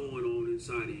that's going on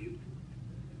inside of you.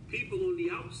 People on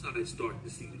the outside start to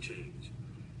see the change.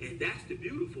 And that's the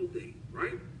beautiful thing,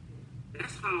 right?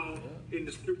 That's how in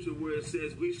the scripture where it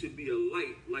says we should be a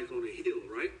light like on a hill,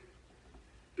 right?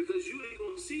 Because you ain't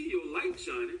going to see your light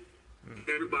shining.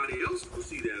 Everybody else will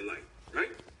see that light,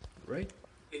 right? right?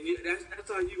 And yet that's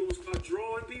how you're going to start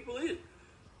drawing people in.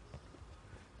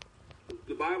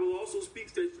 The Bible also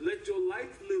speaks that let your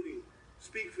life living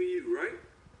speak for you, right?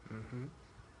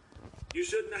 You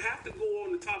shouldn't have to go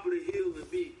on the top of the hill and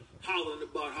be hollering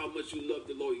about how much you love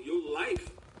the Lord. Your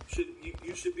life,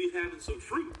 you should be having some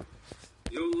fruit.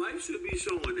 Your life should be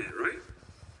showing that, right?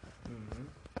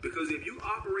 Because if you're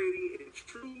operating in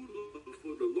true love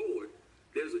for the Lord,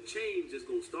 there's a change that's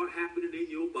going to start happening in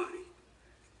your body,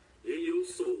 in your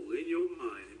soul, in your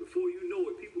mind. And before you know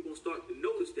it, people are going to start to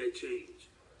notice that change.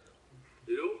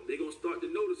 You know, they're going to start to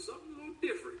notice something a little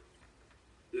different.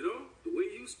 You know, the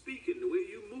way you speaking, the way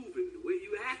you moving, the way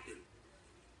you acting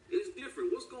is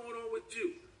different. What's going on with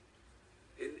you?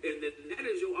 And that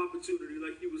is your opportunity,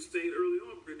 like you were saying early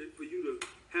on, Brendan, for you to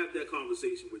have that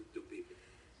conversation with the people.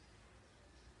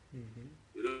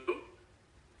 You know?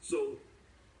 So,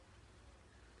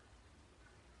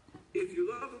 if you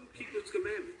love him, keep his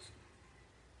commandments.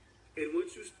 And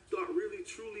once you start really,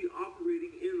 truly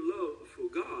operating in love for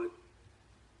God,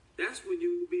 that's when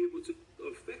you will be able to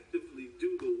effectively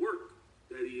do the work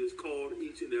that he has called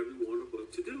each and every one of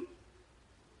us to do.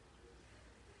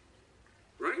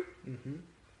 Right?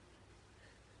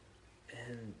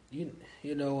 And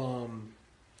you know,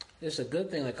 it's a good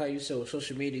thing, like how you said with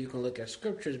social media, you can look at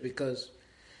scriptures because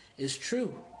it's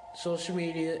true. Social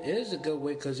media is a good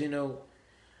way because, you know,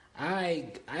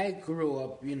 I grew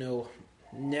up, you know,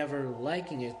 never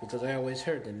liking it because I always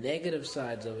heard the negative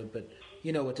sides of it. But,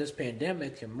 you know, with this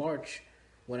pandemic in March,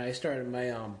 when I started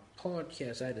my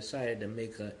podcast, I decided to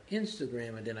make an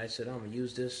Instagram, and then I said, I'm going to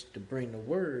use this to bring the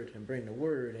word.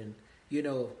 And, you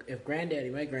know, if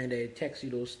my granddaddy texts you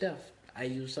those stuff, I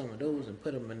use some of those and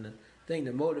put them in the thing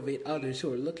to motivate others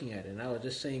who are looking at it. And I was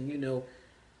just saying, you know,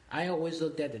 I always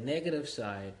looked at the negative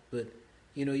side, but,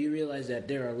 you know, you realize that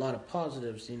there are a lot of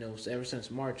positives. You know, ever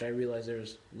since March, I realized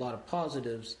there's a lot of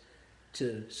positives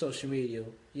to social media,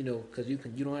 you know, because you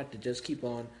don't have to just keep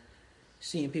on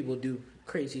seeing people do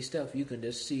crazy stuff. You can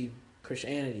just see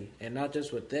Christianity, and not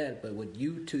just with that, but with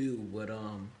YouTube, with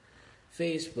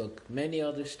Facebook, many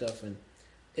other stuff. And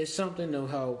it's something though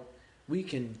how we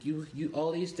can you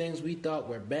all these things we thought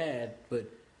were bad, but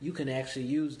you can actually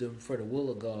use them for the will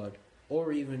of God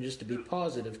or even just to be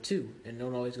positive too, and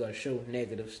don't always gotta show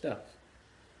negative stuff.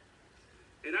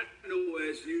 And I know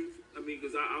as youth, I mean,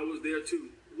 because I was there too.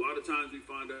 A lot of times we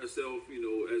find ourselves,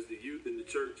 as the youth in the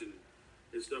church and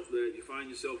stuff like that, you find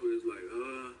yourself where it's like,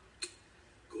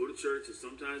 go to church, and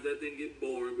sometimes that thing get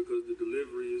boring because the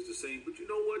delivery is the same. But you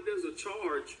know what? There's a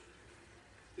charge,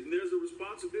 and there's a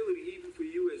responsibility even for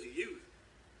you as a youth.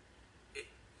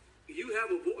 You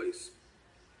have a voice,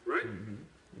 right? Mm-hmm.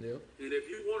 Yep. And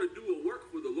if you want to do a work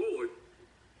for the Lord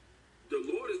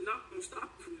is not going to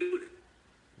stop you from doing it.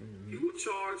 Mm-hmm. You were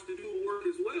charged to do a work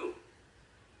as well,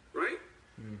 right?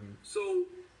 Mm-hmm. So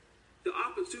the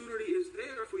opportunity is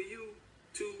there for you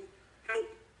to help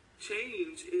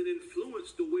change and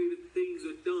influence the way that things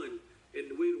are done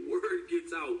and the way the word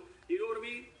gets out. You know what I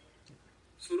mean?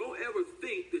 So don't ever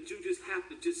think that you just have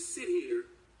to just sit here,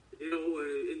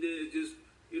 and then it just,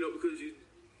 because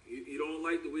you don't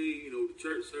like the way, the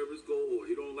church service go, or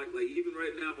you don't like even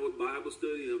right now with Bible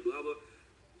study and blah, blah.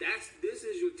 This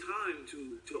is your time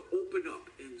to open up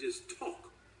and just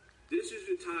talk. This is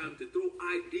your time to throw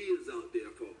ideas out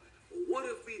there for, well, what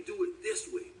if we do it this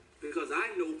way? Because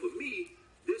I know for me,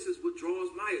 this is what draws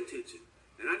my attention.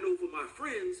 And I know for my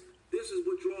friends, this is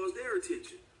what draws their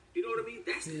attention. You know what I mean?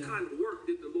 That's the kind of work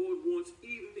that the Lord wants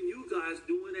even you guys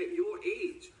doing at your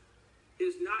age.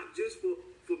 It's not just for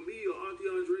me or Auntie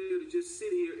Andrea to just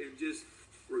sit here and just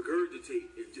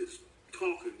regurgitate and just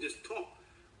talk and just talk.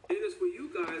 It is for you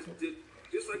guys that,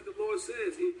 just like the Lord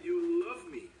says, if you love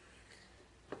me,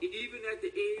 even at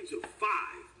the age of 5,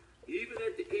 even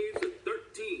at the age of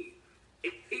 13,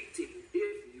 18,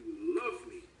 if you love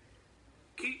me,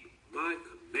 keep my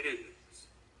commandments.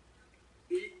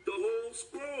 Eat the whole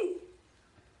scroll.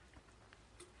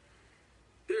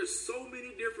 There's so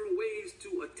many different ways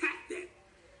to attack that.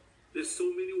 There's so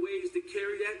many ways to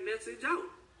carry that message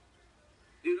out.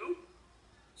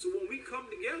 So when we come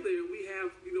together and we have,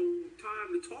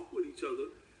 time to talk with each other,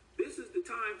 this is the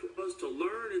time for us to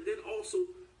learn, and then also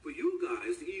for you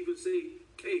guys to even say,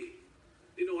 hey,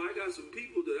 I got some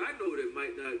people that I know that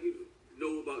might not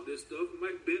know about this stuff. It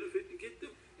might benefit to get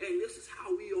them. And this is how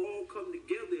we all come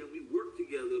together and we work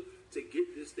together to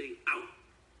get this thing out.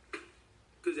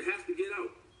 Because it has to get out.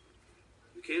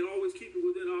 We can't always keep it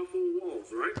within our 4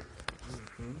 walls, right?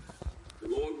 Mm-hmm. The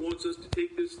Lord wants us to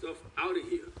take this stuff out of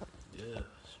here. Yes.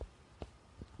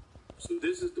 So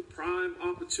this is the prime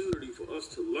opportunity for us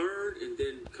to learn and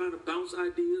then kind of bounce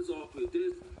ideas off of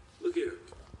this. Look here.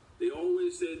 They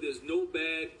always said there's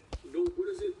what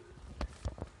is it?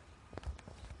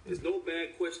 There's no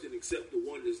bad question except the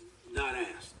one that's not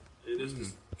asked. And it's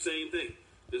the same thing.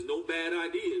 There's no bad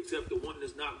idea except the one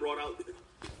that's not brought out there.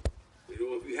 If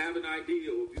you have an idea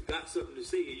or if you've got something to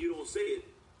say and you don't say it,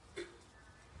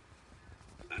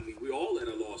 I mean, we're all at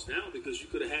a loss now because you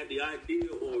could have had the idea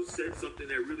or said something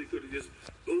that really could have just,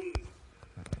 boom,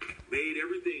 made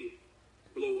everything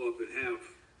blow up and have,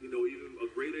 even a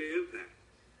greater impact.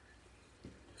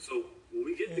 So when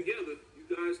we get together, you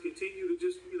guys continue to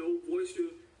just, voice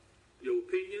your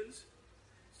opinions,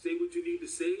 say what you need to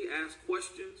say, ask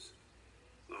questions.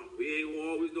 We ain't gonna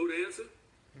always know the answer.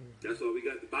 That's why we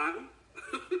got the Bible.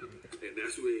 And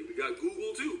that's why we got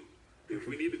Google too. If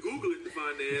we need to Google it to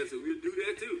find the answer, we'll do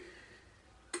that too.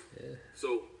 Yeah.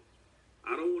 So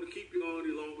I don't want to keep you all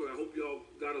any longer. I hope y'all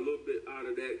got a little bit out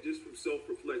of that just from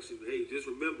self-reflection. Hey, just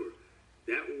remember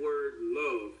that word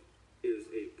love is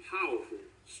a powerful,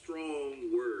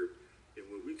 strong word. And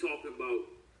when we talking about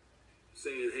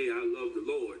saying, hey, I love the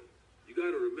Lord, you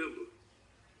got to remember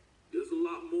there's a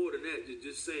lot more than that than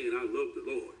just saying I love the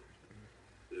Lord.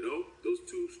 Those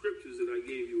 2 scriptures that I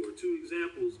gave you are 2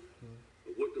 examples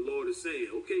of what the Lord is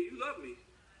saying. Okay, you love me.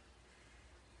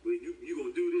 Well, you're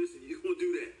going to do this and you're going to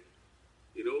do that.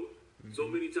 So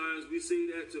many times we say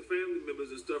that to family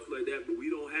members and stuff like that, but we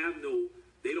don't have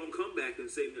they don't come back and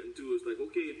say nothing to us like,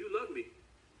 okay, if you love me,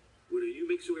 well, then you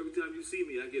make sure every time you see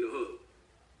me, I get a hug.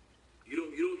 You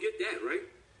don't get that, right?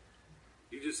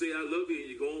 You just say, I love you, and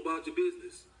you go on about your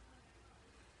business.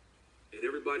 And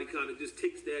everybody kind of just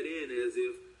takes that in as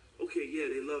if, okay, yeah,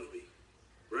 they love me,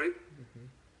 right? Mm-hmm.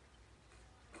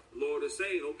 The Lord is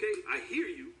saying, okay, I hear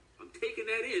you. I'm taking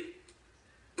that in,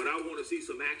 but I want to see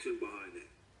some action behind that.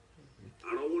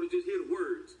 I don't want to just hear the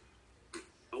words.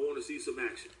 I want to see some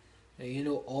action. And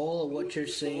all of what you're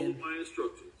saying. Follow my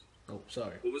instructions. Oh,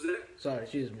 sorry. What was that? Sorry,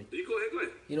 excuse me. You go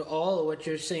ahead. All of what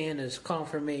you're saying is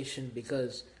confirmation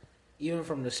because even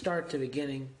from the start to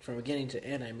beginning, from beginning to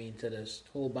end, to this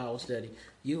whole Bible study,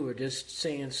 you were just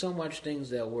saying so much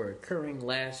things that were occurring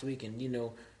last week and,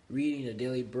 reading the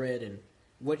Daily Bread. And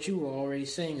what you were already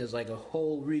saying is like a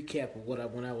whole recap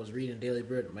of when I was reading Daily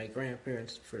Bread with my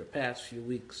grandparents for the past few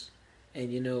weeks.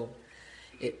 And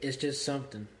it's just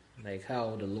something like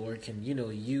how the Lord can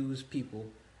use people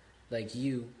like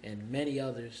you and many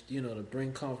others to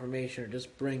bring confirmation or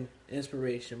just bring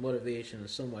inspiration, motivation, and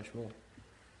so much more.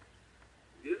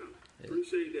 Yeah,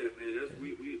 appreciate that, man. That's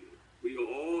we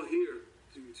are all here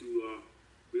to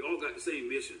we all got the same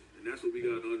mission, and that's what we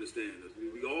got to understand.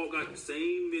 We all got the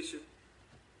same mission,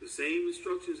 the same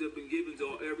instructions have been given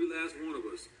to every last one of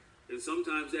us. And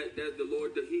sometimes that the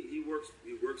Lord he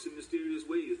works in mysterious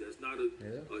ways. That's not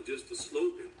just a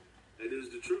slogan. That is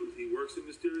the truth. He works in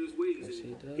mysterious ways, yes,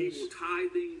 and he will tie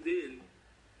things in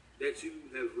that you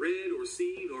have read or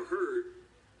seen or heard.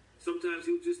 Sometimes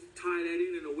he'll just tie that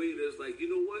in a way that's like,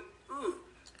 you know what?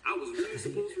 I was really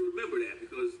supposed to remember that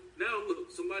because now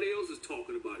look, somebody else is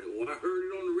talking about it, or I heard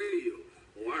it on the radio,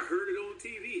 or I heard it on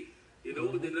TV. And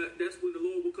then that's when the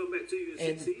Lord will come back to you and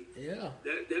say, see,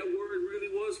 that word really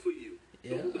was for you.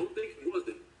 Yeah. Don't think it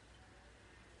wasn't.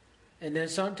 And then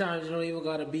sometimes you don't even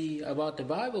got to be about the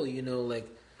Bible, like,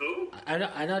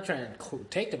 I'm not trying to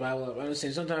take the Bible. I'm just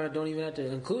saying sometimes I don't even have to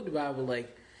include the Bible.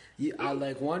 Like,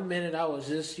 like 1 minute I was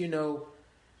just,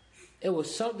 it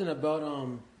was something about,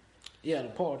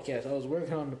 the podcast. I was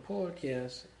working on the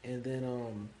podcast, and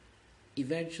then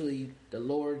eventually the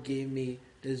Lord gave me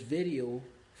this video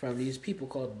from these people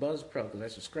called Buzzsprout, because I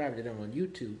subscribed to them on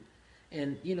YouTube.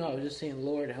 And, I was just saying,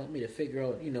 Lord, help me to figure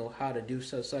out, how to do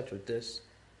such with this.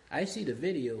 I see the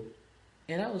video,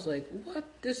 and I was like, what?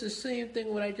 This is the same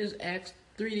thing what I just asked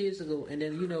 3 days ago. And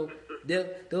then,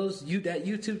 that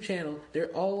YouTube channel,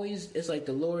 they're always, it's like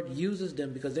the Lord uses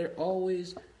them because they're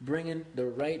always bringing the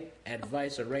right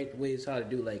advice or right ways how to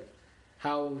do, like,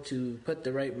 how to put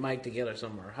the right mic together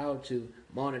somewhere, how to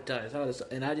monetize,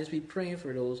 and I just be praying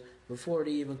for those before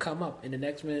they even come up. And the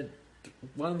next minute,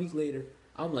 1 week later,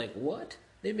 I'm like, what?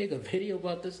 They make a video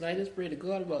about this, and I just pray to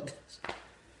God about this.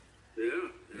 Yeah,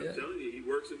 I'm telling you, he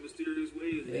works in mysterious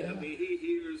ways. Yeah. I mean, he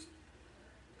hears.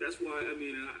 That's why,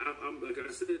 I'm like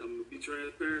I said, I'm going to be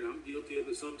transparent. I'm guilty of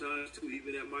it sometimes, too,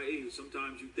 even at my age.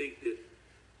 Sometimes you think that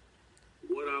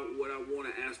what I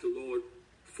want to ask the Lord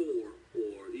for,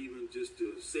 or even just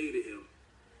to say to him,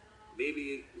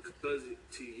 maybe because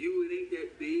to you it ain't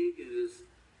that big, and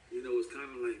it's kind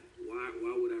of like,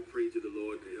 why would I pray to the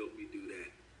Lord to help me do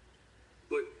that?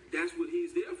 But that's what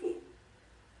he's there for,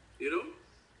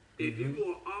 If you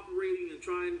are operating and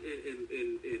trying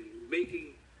and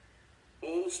making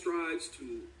all strides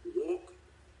to walk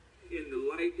in the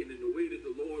light and in the way that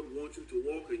the Lord wants you to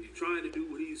walk, and you're trying to do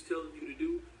what he's telling you to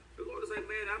do, the Lord is like,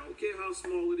 man, I don't care how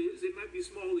small it is. It might be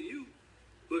small to you,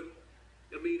 but,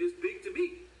 it's big to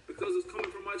me because it's coming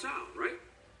from my child, right?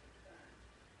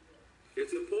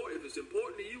 It's important. If it's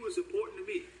important to you, it's important to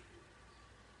me.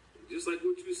 Just like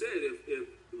what you said, if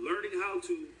learning how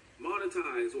to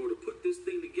monetize or to put this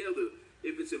thing together,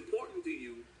 if it's important to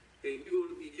you and you're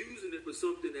going to be using it for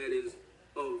something that is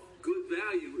of good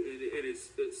value and it's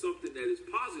something that is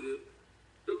positive,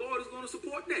 the Lord is going to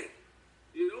support that.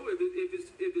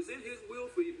 If it's in his will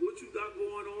for you, what you got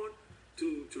going on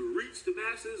to reach the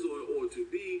masses or to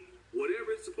be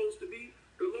whatever it's supposed to be,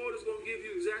 the Lord is going to give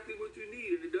you exactly what you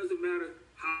need. And it doesn't matter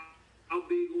how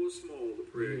big or small the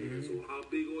prayer is, or how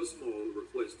big or small the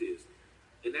request is.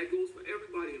 And that goes for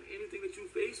everybody and anything that you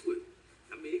face with.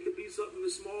 It could be something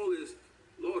as small as,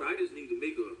 Lord, I just need to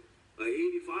make a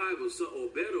 85 or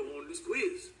better on this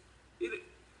quiz.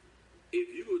 If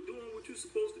you are doing what you're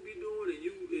supposed to be doing, and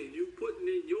you putting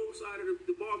in your side of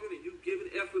the bargain, and you giving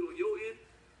effort on your end,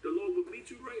 the Lord will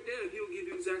meet you right there, and he'll give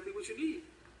you exactly what you need.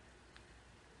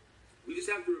 We just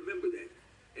have to remember that.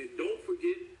 And don't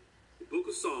forget the book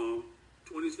of Psalm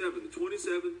 27, the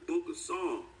 27th book of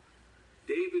Psalm.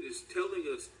 David is telling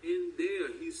us in there,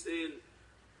 he's saying,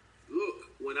 look,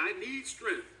 when I need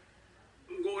strength,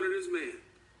 I'm going to this man.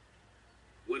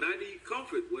 When I need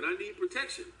comfort, when I need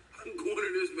protection, I'm going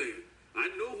to this man. I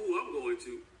know who I'm going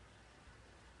to.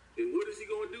 And what is he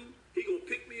going to do? He's going to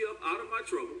pick me up out of my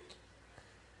trouble.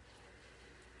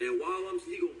 And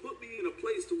he going to put me in a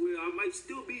place to where I might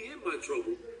still be in my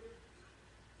trouble,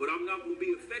 but I'm not going to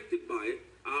be affected by it.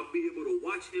 I'll be able to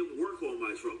watch him work on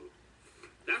my trouble.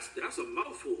 That's a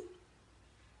mouthful.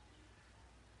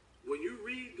 When you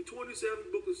read the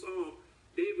 27th book of Psalm,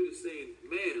 David is saying,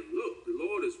 man, look, the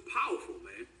Lord is powerful,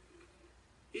 man.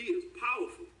 He is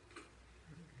powerful.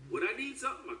 When I need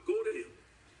something, I go to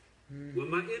him. When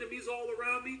my enemies all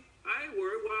around me, I ain't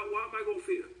worried. Why am I going to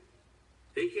fear?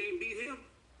 They can't beat him.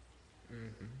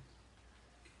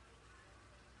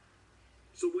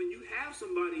 So when you have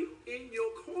somebody in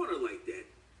your corner like that,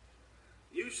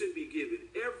 you should be giving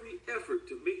every effort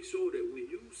to make sure that when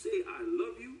you say, I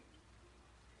love you,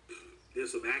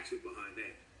 there's some action behind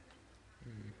that.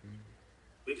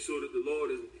 Make sure that the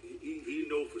Lord he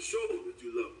know for sure that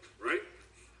you love him, right?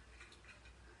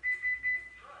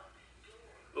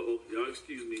 Y'all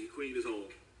excuse me, Queen is home.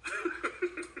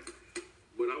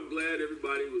 But I'm glad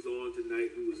everybody was on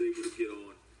tonight who was able to get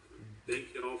on.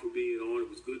 Thank y'all for being on. It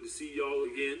was good to see y'all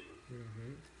again.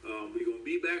 We're going to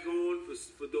be back on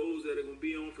for those that are going to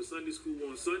be on for Sunday school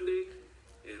on Sunday.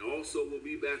 And also we'll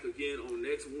be back again on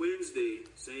next Wednesday.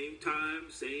 Same time,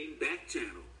 same back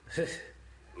channel.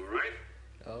 All right?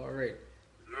 All right.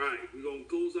 All right. We're going to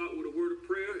close out with a word of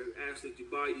prayer and ask that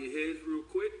you bow your heads real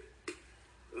quick.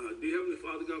 Dear Heavenly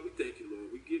Father, God, we thank you,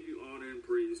 Lord. We give you honor and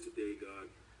praise today, God,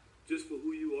 just for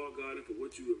who you are, God, and for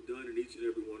what you have done in each and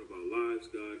every one of our lives,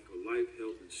 God, for life,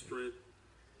 health, and strength.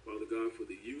 Father God, for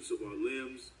the use of our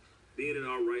limbs, being in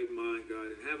our right mind,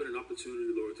 God, and having an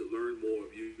opportunity, Lord, to learn more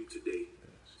of you today.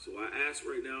 So I ask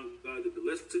right now, God, that the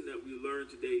lesson that we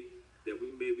learned today, that we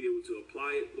may be able to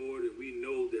apply it, Lord, and we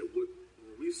know that when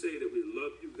we say that we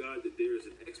love you, God, that there is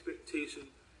an expectation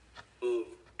of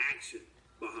action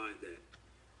behind that.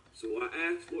 So I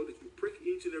ask, Lord, that you prick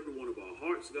each and every one of our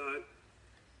hearts, God.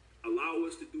 Allow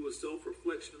us to do a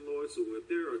self-reflection, Lord. So if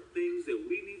there are things that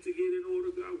we need to get in order,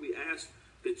 God, we ask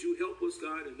that you help us,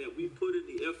 God, and that we put in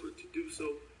the effort to do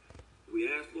so. We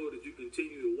ask, Lord, that you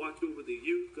continue to watch over the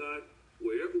youth, God,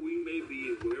 wherever we may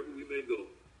be and wherever we may go.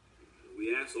 And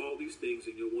we ask all these things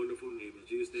in your wonderful name. In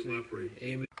Jesus' name I pray.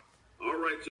 Amen.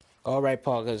 All right,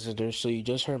 Paul Visitors. So you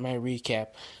just heard my recap.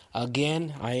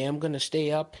 Again, I am going to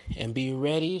stay up and be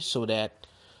ready so that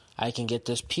I can get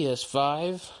this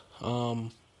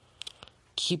PS5.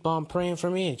 Keep on praying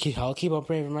for me. I'll keep on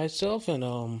praying for myself.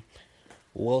 And,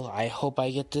 well, I hope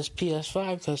I get this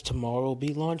PS5 because tomorrow will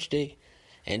be launch day.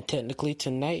 And technically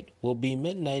tonight will be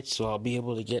midnight, so I'll be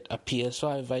able to get a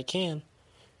PS5 if I can.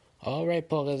 All right,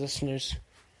 Paul listeners.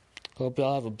 Hope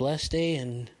y'all have a blessed day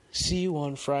and see you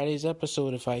on Friday's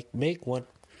episode if I make one.